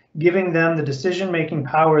time, giving them the decision-making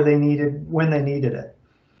power they needed when they needed it.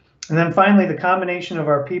 And then finally, the combination of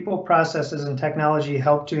our people, processes, and technology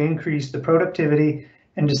helped to increase the productivity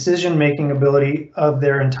and decision-making ability of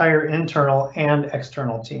their entire internal and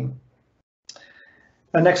external team.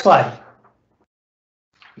 Next slide.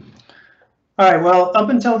 All right, well, up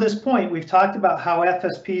until this point, we've talked about how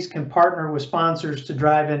FSPs can partner with sponsors to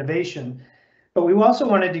drive innovation, but we also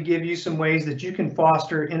wanted to give you some ways that you can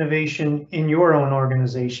foster innovation in your own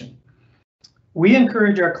organization. We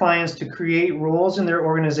encourage our clients to create roles in their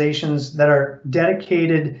organizations that are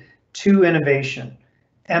dedicated to innovation.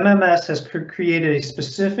 MMS has created a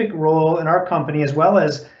specific role in our company, as well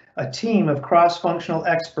as a team of cross-functional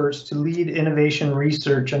experts to lead innovation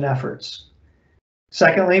research and efforts.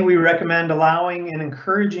 Secondly, we recommend allowing and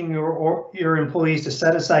encouraging your employees to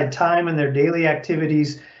set aside time in their daily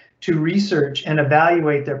activities to research and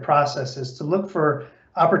evaluate their processes to look for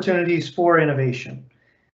opportunities for innovation.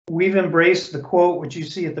 We've embraced the quote, which you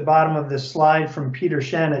see at the bottom of this slide, from Peter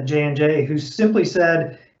Shen at J&J, who simply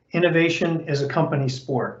said, "Innovation is a company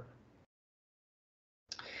sport."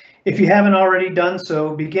 If you haven't already done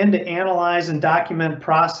so, begin to analyze and document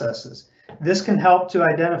processes. This can help to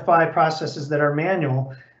identify processes that are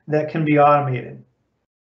manual that can be automated.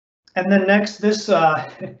 And then next, this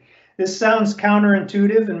sounds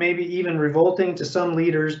counterintuitive and maybe even revolting to some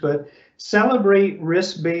leaders, but celebrate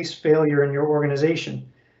risk-based failure in your organization.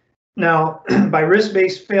 Now, by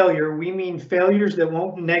risk-based failure, we mean failures that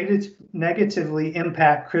won't negatively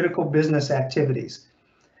impact critical business activities.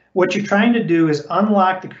 What you're trying to do is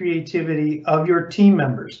unlock the creativity of your team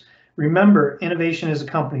members. Remember, innovation is a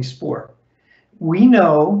company sport. We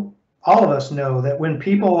know, all of us know, that when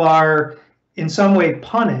people are in some way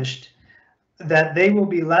punished, that they will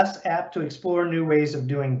be less apt to explore new ways of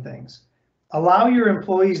doing things. Allow your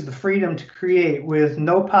employees the freedom to create with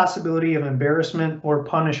no possibility of embarrassment or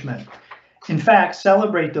punishment. In fact,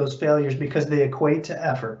 celebrate those failures because they equate to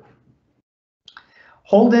effort.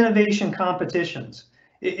 Hold innovation competitions.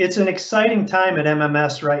 It's an exciting time at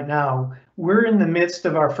MMS right now. We're in the midst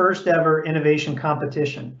of our first ever innovation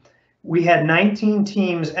competition. We had 19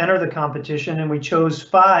 teams enter the competition, and we chose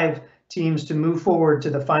 5 teams to move forward to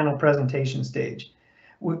the final presentation stage.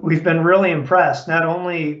 We've been really impressed, not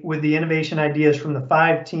only with the innovation ideas from the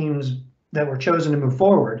 5 teams that were chosen to move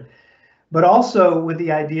forward, but also with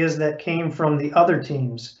the ideas that came from the other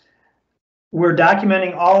teams. We're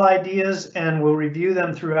documenting all ideas and we'll review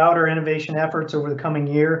them throughout our innovation efforts over the coming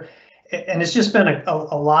year. And it's just been a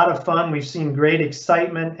lot of fun. We've seen great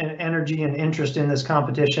excitement and energy and interest in this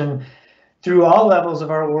competition through all levels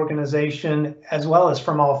of our organization, as well as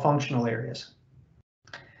from all functional areas.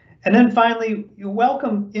 And then finally, you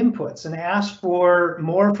welcome inputs and ask for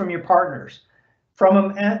more from your partners.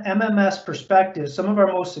 From an MMS perspective, some of our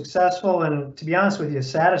most successful and, to be honest with you,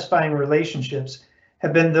 satisfying relationships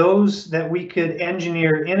have been those that we could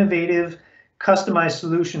engineer innovative, customized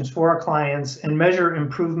solutions for our clients and measure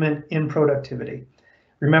improvement in productivity.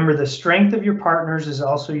 Remember, the strength of your partners is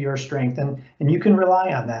also your strength, and you can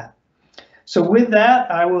rely on that. So with that,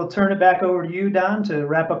 I will turn it back over to you, Don, to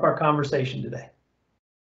wrap up our conversation today.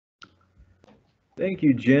 Thank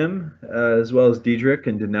you, Jim, as well as Diederik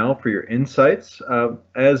and Donnelle for your insights.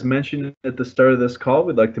 As mentioned at the start of this call,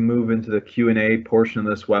 we'd like to move into the Q&A portion of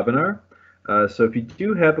this webinar. So if you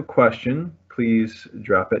do have a question, please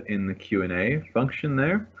drop it in the Q&A function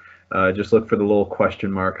there. Just look for the little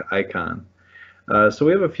question mark icon. So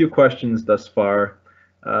we have a few questions thus far.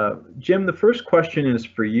 Jim, the first question is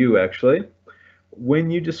for you, actually.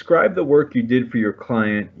 When you describe the work you did for your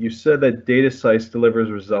client, you said that DataSites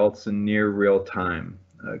delivers results in near real time.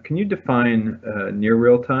 Can you define near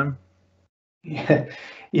real time? Yeah,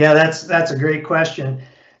 that's a great question.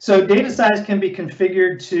 So DataSites can be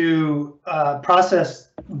configured to process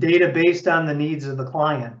data based on the needs of the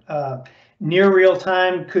client. Near real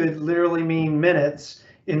time could literally mean minutes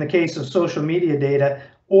in the case of social media data,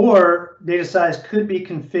 or DataSites could be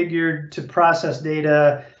configured to process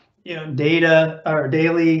data, data or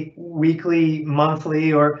daily, weekly,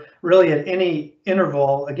 monthly, or really at any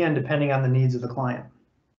interval, again, depending on the needs of the client.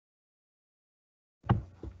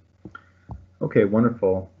 Okay,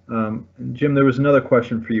 wonderful. Jim, there was another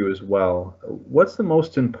question for you as well. What's the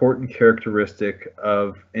most important characteristic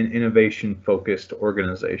of an innovation-focused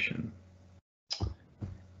organization?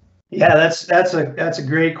 Yeah, that's a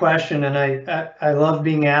great question, and I love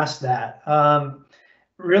being asked that.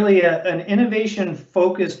 Really, an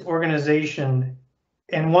innovation-focused organization,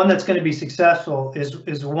 and one that's going to be successful,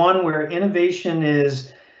 is one where innovation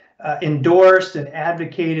is endorsed and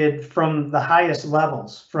advocated from the highest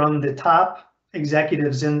levels, from the top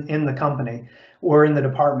executives in the company or in the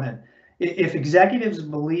department. If executives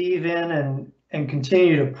believe in and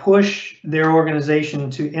continue to push their organization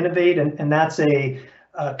to innovate, and that's a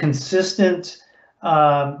consistent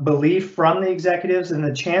belief from the executives, and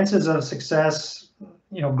the chances of success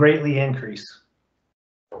greatly increase.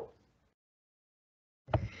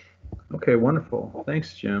 Okay, wonderful.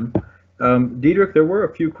 Thanks, Jim. Diederik, there were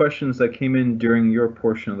a few questions that came in during your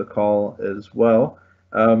portion of the call as well.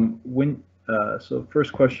 So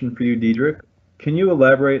first question for you, Diederik. Can you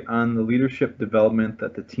elaborate on the leadership development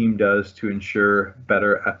that the team does to ensure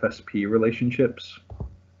better FSP relationships?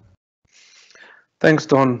 Thanks,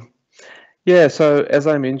 Don. Yeah, so as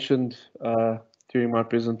I mentioned during my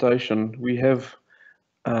presentation, we have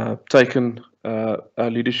taken our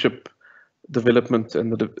leadership development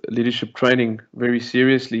and the leadership training very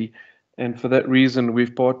seriously, and for that reason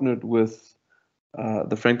we've partnered with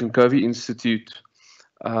the Franklin Covey Institute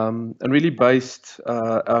and really based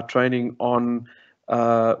our training on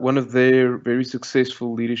one of their very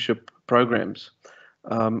successful leadership programs,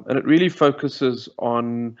 and it really focuses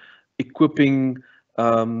on equipping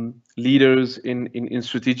leaders in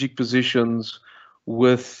strategic positions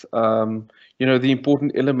with the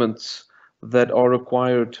important elements that are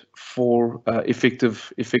required for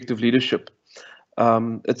effective leadership.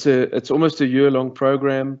 It's almost a year-long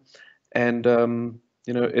program, and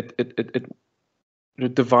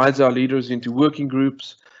it divides our leaders into working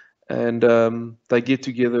groups, and they get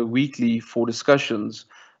together weekly for discussions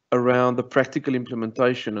around the practical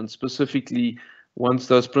implementation, and specifically once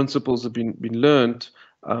those principles have been learned,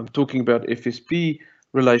 talking about FSP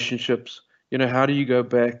relationships, how do you go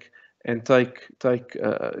back and take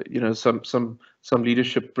some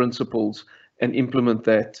leadership principles and implement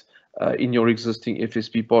that in your existing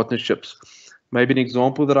FSP partnerships. Maybe an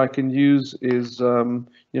example that I can use is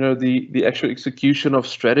the actual execution of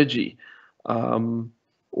strategy,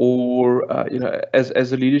 or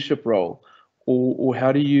as a leadership role, or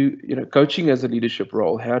how do you coaching as a leadership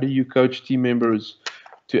role, how do you coach team members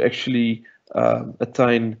to actually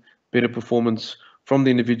attain better performance from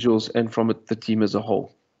the individuals and from the team as a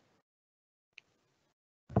whole.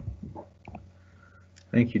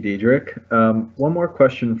 Thank you, Diederik. One more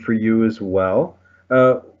question for you as well.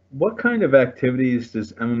 What kind of activities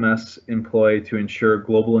does MMS employ to ensure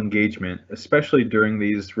global engagement, especially during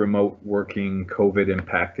these remote working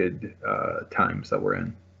COVID-impacted times that we're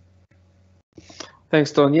in?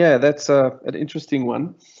 Thanks, Don. Yeah, that's an interesting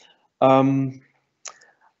one. At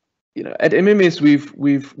MMS,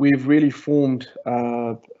 we've really formed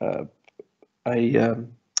an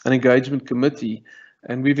engagement committee,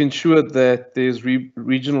 and we've ensured that there's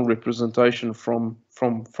regional representation from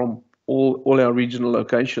all our regional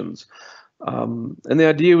locations. And the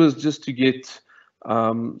idea was just to get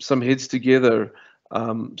some heads together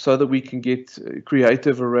so that we can get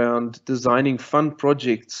creative around designing fun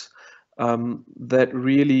projects that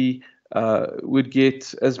really would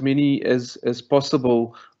get as many as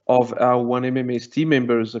possible of our 1MMS team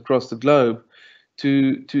members across the globe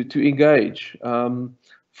to engage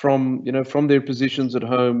from their positions at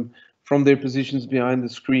home, from their positions behind the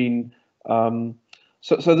screen.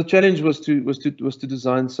 So the challenge was to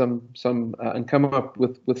design some and come up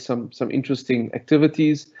with some interesting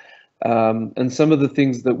activities. And some of the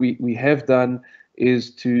things that we have done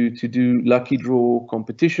is to do lucky draw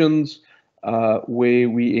competitions, where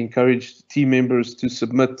we encourage team members to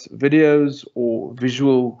submit videos or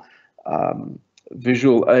visual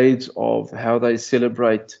aids of how they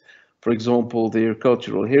celebrate, for example, their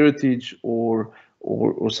cultural heritage or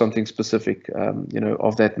something specific,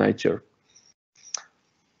 of that nature.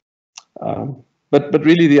 But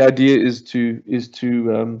really, the idea is to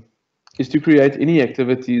create any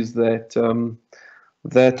activities that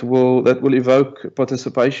will evoke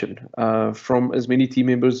participation from as many team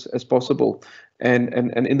members as possible, and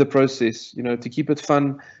in the process, to keep it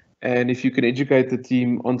fun. And if you can educate the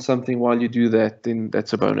team on something while you do that, then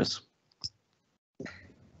that's a bonus.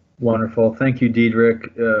 Wonderful. Thank you,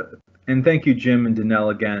 Diederik. And thank you, Jim and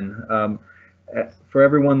Donnelle, again. For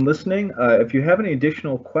everyone listening, if you have any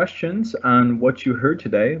additional questions on what you heard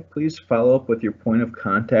today, please follow up with your point of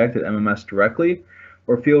contact at MMS directly,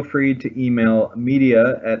 or feel free to email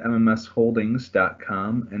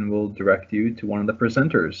media@mmsholdings.com and we'll direct you to one of the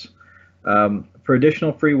presenters. For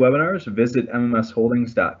additional free webinars, visit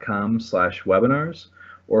mmsholdings.com/webinars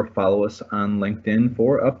or follow us on LinkedIn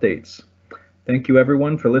for updates. Thank you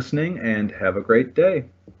everyone for listening and have a great day.